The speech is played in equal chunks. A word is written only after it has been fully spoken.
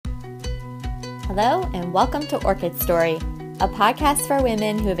Hello, and welcome to Orchid Story, a podcast for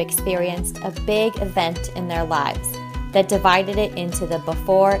women who have experienced a big event in their lives that divided it into the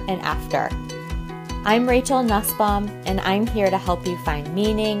before and after. I'm Rachel Nussbaum, and I'm here to help you find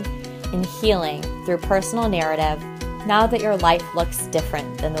meaning and healing through personal narrative now that your life looks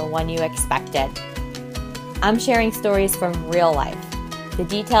different than the one you expected. I'm sharing stories from real life. The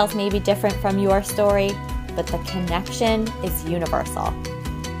details may be different from your story, but the connection is universal.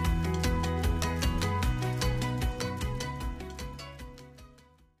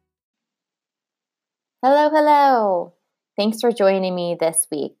 Hello. Thanks for joining me this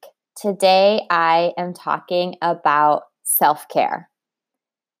week. Today, I am talking about self-care.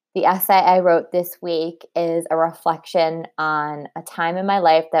 The essay I wrote this week is a reflection on a time in my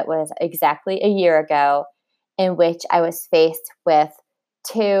life that was exactly a year ago in which I was faced with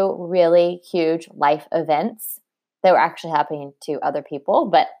two really huge life events that were actually happening to other people,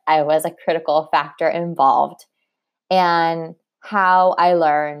 but I was a critical factor involved, and how I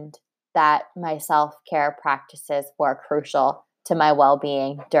learned that my self-care practices were crucial to my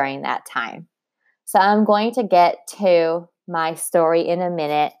well-being during that time. So I'm going to get to my story in a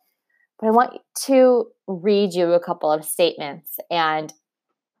minute, but I want to read you a couple of statements, and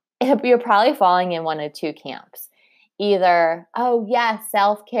you're probably falling in one of two camps. Either, oh yes,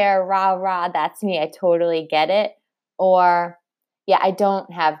 self-care, rah, rah, that's me, I totally get it. Or, yeah, I don't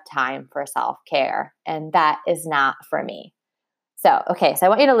have time for self-care, and that is not for me. So I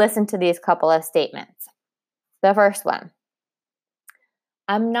want you to listen to these couple of statements. The first one,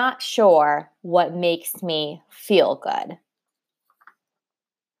 I'm not sure what makes me feel good.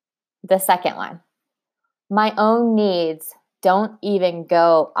 The second one, my own needs don't even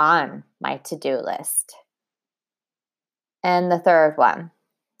go on my to-do list. And the third one,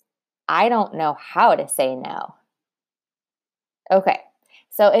 I don't know how to say no. Okay,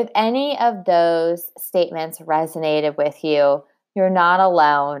 so if any of those statements resonated with you, you're not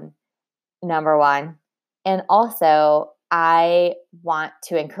alone, number one. And also, I want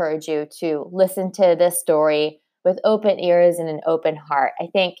to encourage you to listen to this story with open ears and an open heart. I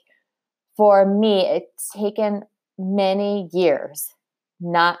think for me, it's taken many years,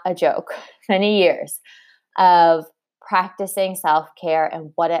 not a joke, many years of practicing self-care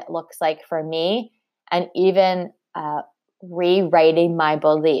and what it looks like for me, and even rewriting my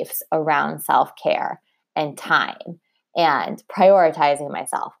beliefs around self-care and time and prioritizing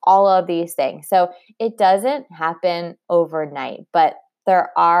myself, all of these things. So it doesn't happen overnight, but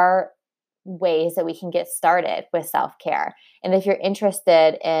there are ways that we can get started with self-care. And if you're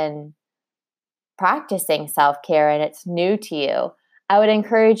interested in practicing self-care and it's new to you, I would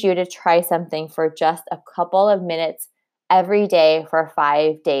encourage you to try something for just a couple of minutes every day for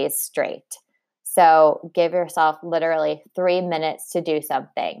 5 days straight. So give yourself literally 3 minutes to do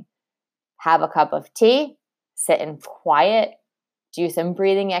something. Have a cup of tea, sit in quiet, do some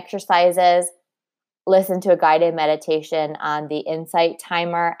breathing exercises, listen to a guided meditation on the Insight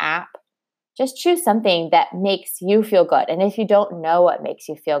Timer app. Just choose something that makes you feel good. And if you don't know what makes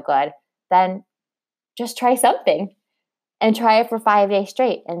you feel good, then just try something and try it for 5 days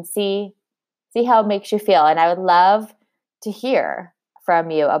straight and see how it makes you feel. And I would love to hear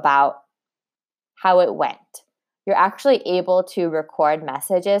from you about how it went. You're actually able to record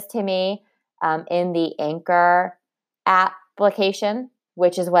messages to me in the Anchor application,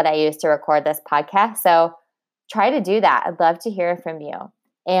 which is what I use to record this podcast. So try to do that. I'd love to hear from you.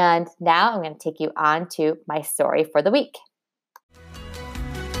 And now I'm going to take you on to my story for the week.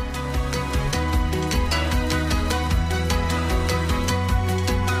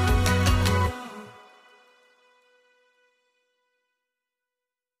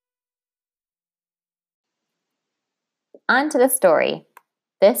 On to the story.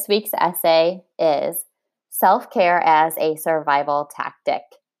 This week's essay is Self-Care as a Survival Tactic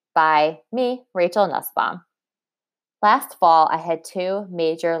by me, Rachel Nussbaum. Last fall, I had two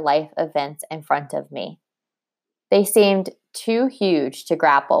major life events in front of me. They seemed too huge to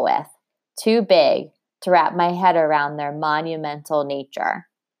grapple with, too big to wrap my head around their monumental nature.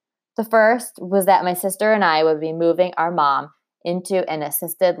 The first was that my sister and I would be moving our mom into an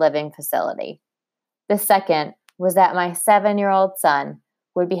assisted living facility. The second was that my 7-year-old son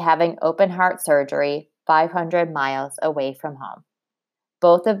would be having open heart surgery 500 miles away from home.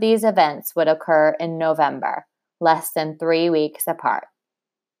 Both of these events would occur in November, less than 3 weeks apart.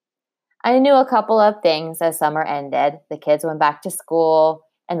 I knew a couple of things as summer ended. The kids went back to school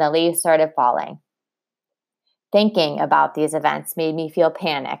and the leaves started falling. Thinking about these events made me feel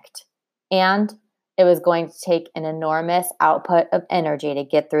panicked, and it was going to take an enormous output of energy to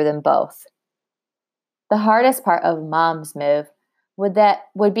get through them both. The hardest part of Mom's move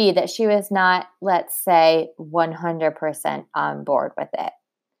would be that she was not, let's say, 100% on board with it.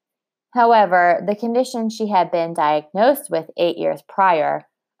 However, the condition she had been diagnosed with 8 years prior,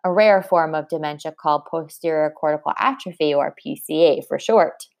 a rare form of dementia called posterior cortical atrophy, or PCA for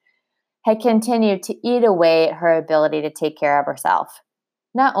short, had continued to eat away at her ability to take care of herself.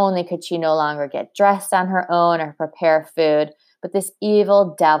 Not only could she no longer get dressed on her own or prepare food, but this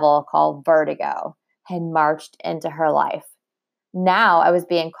evil devil called vertigo had marched into her life. Now I was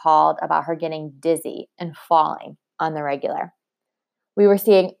being called about her getting dizzy and falling on the regular. We were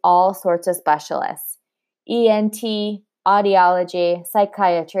seeing all sorts of specialists: ENT, audiology,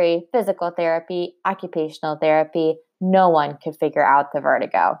 psychiatry, physical therapy, occupational therapy. No one could figure out the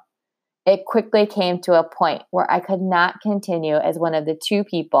vertigo. It quickly came to a point where I could not continue as one of the two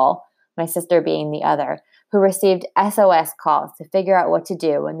people, my sister being the other, who received SOS calls to figure out what to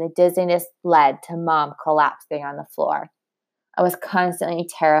do when the dizziness led to mom collapsing on the floor. I was constantly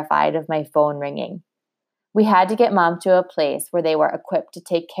terrified of my phone ringing. We had to get mom to a place where they were equipped to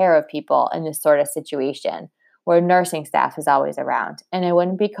take care of people in this sort of situation, where nursing staff is always around, and I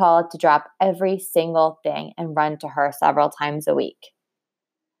wouldn't be called to drop every single thing and run to her several times a week.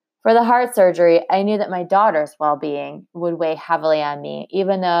 For the heart surgery, I knew that my daughter's well-being would weigh heavily on me,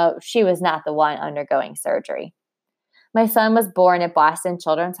 even though she was not the one undergoing surgery. My son was born at Boston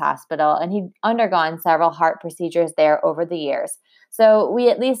Children's Hospital, and he'd undergone several heart procedures there over the years, so we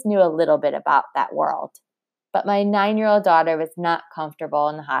at least knew a little bit about that world. But my 9-year-old daughter was not comfortable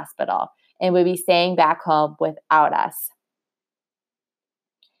in the hospital and would be staying back home without us.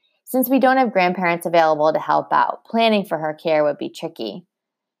 Since we don't have grandparents available to help out, planning for her care would be tricky.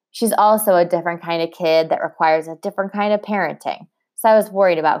 She's also a different kind of kid that requires a different kind of parenting, so I was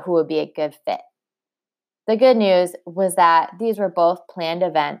worried about who would be a good fit. The good news was that these were both planned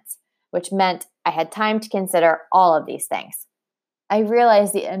events, which meant I had time to consider all of these things. I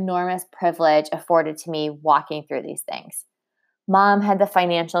realized the enormous privilege afforded to me walking through these things. Mom had the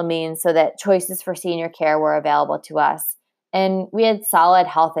financial means so that choices for senior care were available to us, and we had solid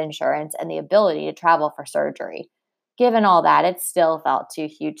health insurance and the ability to travel for surgery. Given all that, it still felt too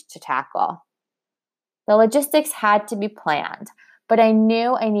huge to tackle. The logistics had to be planned, but I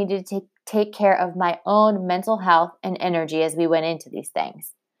knew I needed to take care of my own mental health and energy as we went into these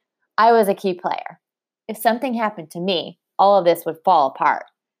things. I was a key player. If something happened to me, all of this would fall apart.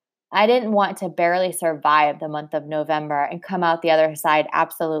 I didn't want to barely survive the month of November and come out the other side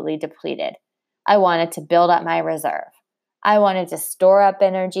absolutely depleted. I wanted to build up my reserve. I wanted to store up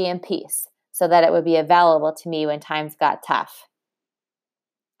energy and peace so that it would be available to me when times got tough.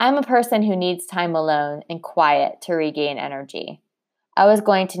 I'm a person who needs time alone and quiet to regain energy. I was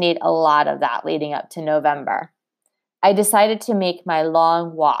going to need a lot of that leading up to November. I decided to make my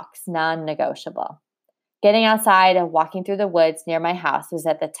long walks non-negotiable. Getting outside and walking through the woods near my house was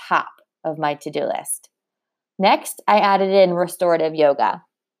at the top of my to-do list. Next, I added in restorative yoga.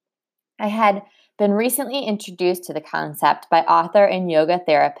 I had been recently introduced to the concept by author and yoga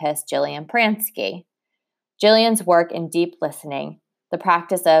therapist Jillian Pransky. Jillian's work in deep listening, the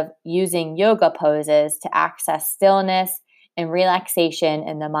practice of using yoga poses to access stillness and relaxation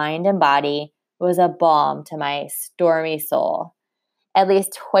in the mind and body, was a balm to my stormy soul. At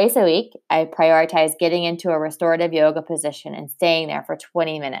least twice a week, I prioritize getting into a restorative yoga position and staying there for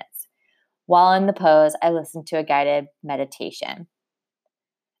 20 minutes. While in the pose, I listen to a guided meditation.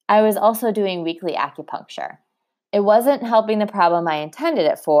 I was also doing weekly acupuncture. It wasn't helping the problem I intended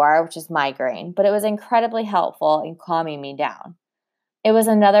it for, which is migraine, but it was incredibly helpful in calming me down. It was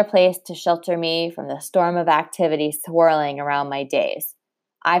another place to shelter me from the storm of activity swirling around my days.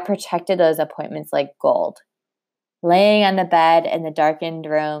 I protected those appointments like gold. Laying on the bed in the darkened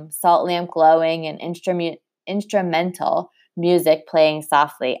room, salt lamp glowing and instrumental music playing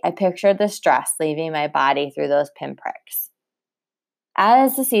softly, I pictured the stress leaving my body through those pinpricks.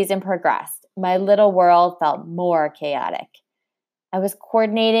 As the season progressed, my little world felt more chaotic. I was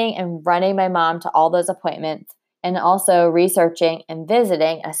coordinating and running my mom to all those appointments and also researching and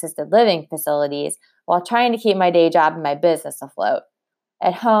visiting assisted living facilities while trying to keep my day job and my business afloat.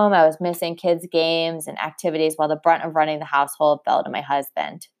 At home, I was missing kids' games and activities while the brunt of running the household fell to my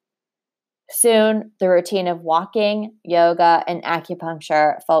husband. Soon, the routine of walking, yoga, and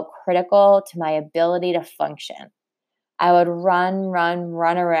acupuncture felt critical to my ability to function. I would run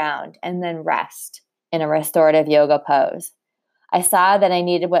around, and then rest in a restorative yoga pose. I saw that I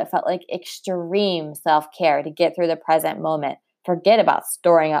needed what felt like extreme self-care to get through the present moment, forget about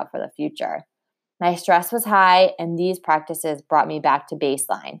storing up for the future. My stress was high, and these practices brought me back to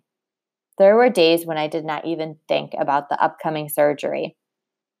baseline. There were days when I did not even think about the upcoming surgery.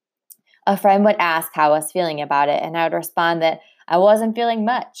 A friend would ask how I was feeling about it, and I would respond that I wasn't feeling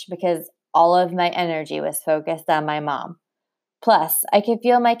much because all of my energy was focused on my mom. Plus, I could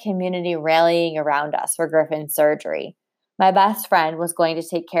feel my community rallying around us for Griffin's surgery. My best friend was going to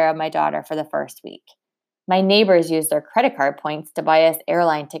take care of my daughter for the first week. My neighbors used their credit card points to buy us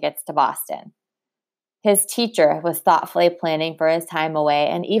airline tickets to Boston. His teacher was thoughtfully planning for his time away,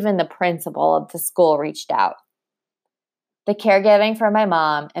 and even the principal of the school reached out. The caregiving for my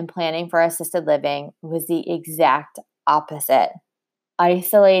mom and planning for assisted living was the exact opposite: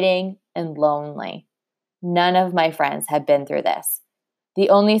 isolating and lonely. None of my friends had been through this.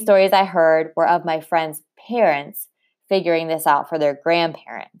 The only stories I heard were of my friends' parents figuring this out for their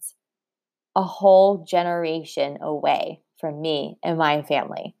grandparents, a whole generation away from me and my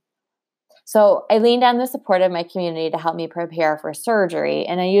family. So I leaned on the support of my community to help me prepare for surgery,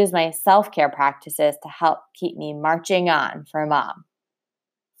 and I used my self-care practices to help keep me marching on for mom.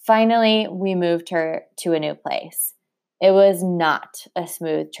 Finally, we moved her to a new place. It was not a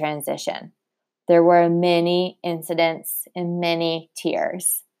smooth transition. There were many incidents and many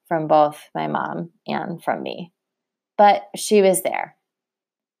tears from both my mom and from me. But she was there.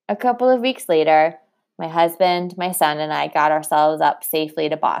 A couple of weeks later, my husband, my son, and I got ourselves up safely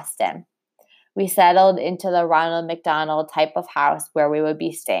to Boston. We settled into the Ronald McDonald type of house where we would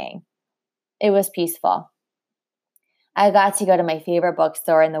be staying. It was peaceful. I got to go to my favorite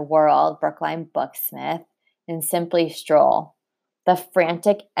bookstore in the world, Brookline Booksmith, and simply stroll. The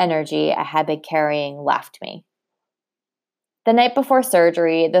frantic energy I had been carrying left me. The night before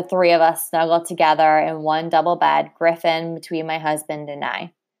surgery, the three of us snuggled together in one double bed, Griffin between my husband and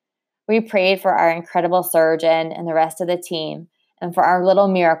I. We prayed for our incredible surgeon and the rest of the team, and for our little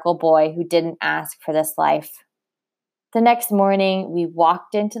miracle boy who didn't ask for this life. The next morning, we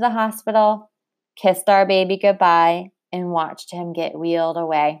walked into the hospital, kissed our baby goodbye, and watched him get wheeled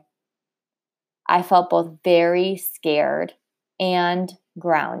away. I felt both very scared and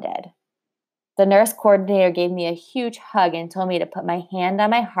grounded. The nurse coordinator gave me a huge hug and told me to put my hand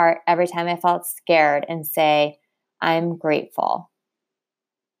on my heart every time I felt scared and say, "I'm grateful."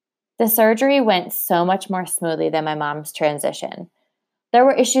 The surgery went so much more smoothly than my mom's transition. There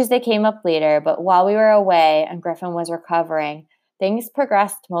were issues that came up later, but while we were away and Griffin was recovering, things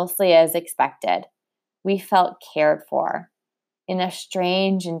progressed mostly as expected. We felt cared for. In a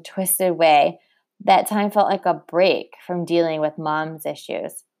strange and twisted way, that time felt like a break from dealing with mom's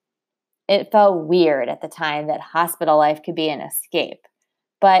issues. It felt weird at the time that hospital life could be an escape,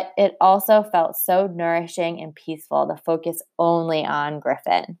 but it also felt so nourishing and peaceful to focus only on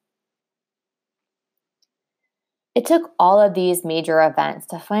Griffin. It took all of these major events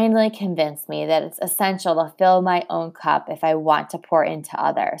to finally convince me that it's essential to fill my own cup if I want to pour into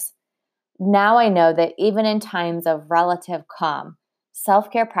others. Now I know that even in times of relative calm,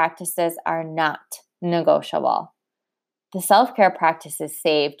 self-care practices are not negotiable. The self-care practices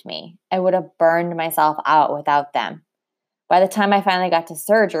saved me. I would have burned myself out without them. By the time I finally got to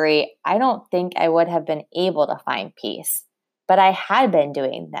surgery, I don't think I would have been able to find peace, but I had been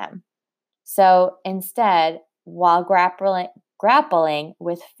doing them. So instead, while grappling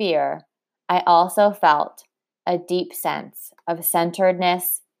with fear, I also felt a deep sense of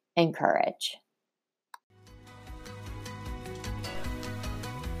centeredness and courage.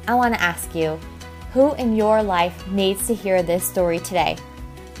 I want to ask you, who in your life needs to hear this story today?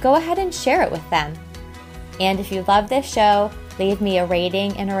 Go ahead and share it with them. And if you love this show, leave me a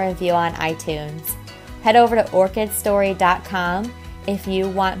rating and a review on iTunes. Head over to orchidstory.com if you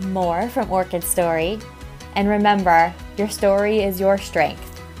want more from Orchid Story. And remember, your story is your strength.